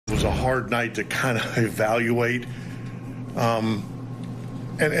was a hard night to kind of evaluate. And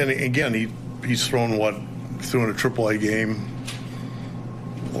again, he's thrown in a AAA game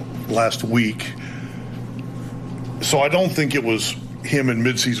last week. So I don't think it was him in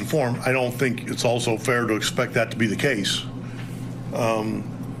midseason form. I don't think it's also fair to expect that to be the case.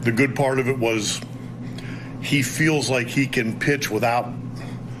 The good part of it was he feels like he can pitch without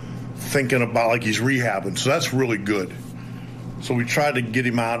thinking about like he's rehabbing. So that's really good. So we tried to get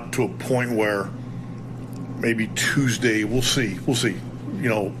him out to a point where maybe Tuesday, we'll see. You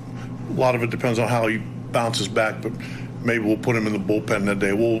know, a lot of it depends on how he bounces back, but maybe we'll put him in the bullpen that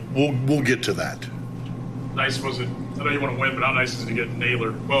day. We'll get to that. Nice was it? I know you want to win, but how nice is it to get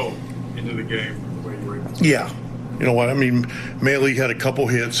Naylor, Bo, into the game the way you were able to? Yeah. You know what? I mean, Maley had a couple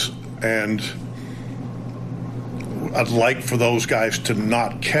hits, and I'd like for those guys to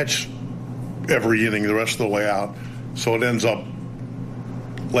not catch every inning the rest of the way out. So it ends up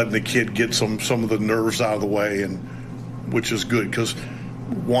letting the kid get some of the nerves out of the way, and which is good because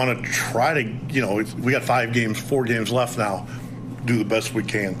want to try to, you know, we got 4 games left now, do the best we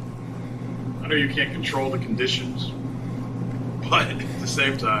can. I know you can't control the conditions, but at the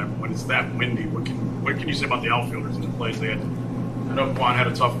same time, when it's that windy, what can you say about the outfielders and the plays they had? I know Quan had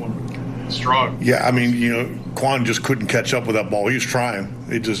a tough one with Strug. Yeah, I mean, you know, Quan just couldn't catch up with that ball. He was trying.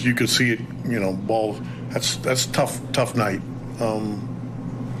 It just, you could see it, you know, ball. That's tough night.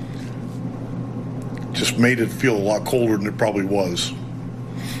 Just made it feel a lot colder than it probably was.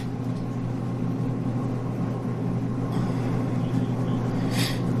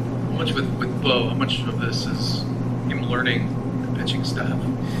 How much with Bo? How much of this is him learning the pitching staff?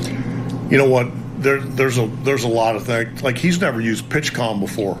 You know what? There's a lot of things. Like, he's never used PitchCom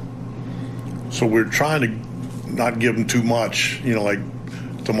before, so we're trying to not give him too much. You know, like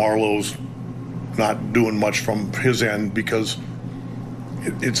DeMarlo's not doing much from his end because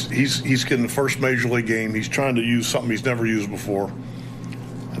he's getting the first major league game. He's trying to use something he's never used before.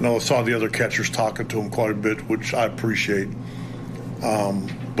 I know I saw the other catchers talking to him quite a bit, which I appreciate.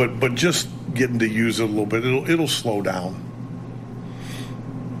 But just getting to use it a little bit, it'll slow down.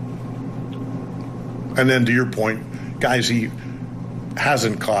 And then to your point, guys he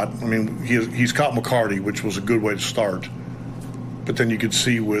hasn't caught. I mean, he's caught McCarty, which was a good way to start. But then you could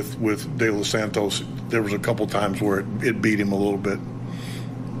see with De Los Santos, there was a couple times where it beat him a little bit.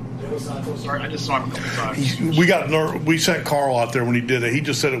 De Los Santos, sorry, I just saw him a couple times. We sent Carl out there when he did it. He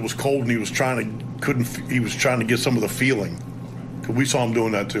just said it was cold and he was trying to get some of the feeling. Cause we saw him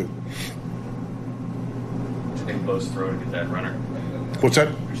doing that too. What do you think of Bo's throw to get that runner? What's that?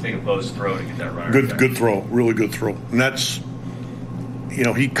 What do you think of Bo's throw to get that runner? Good throw, really good throw. And that's, you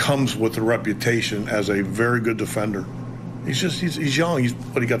know, he comes with a reputation as a very good defender. He's young. He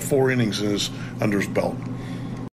got 4 innings under his belt.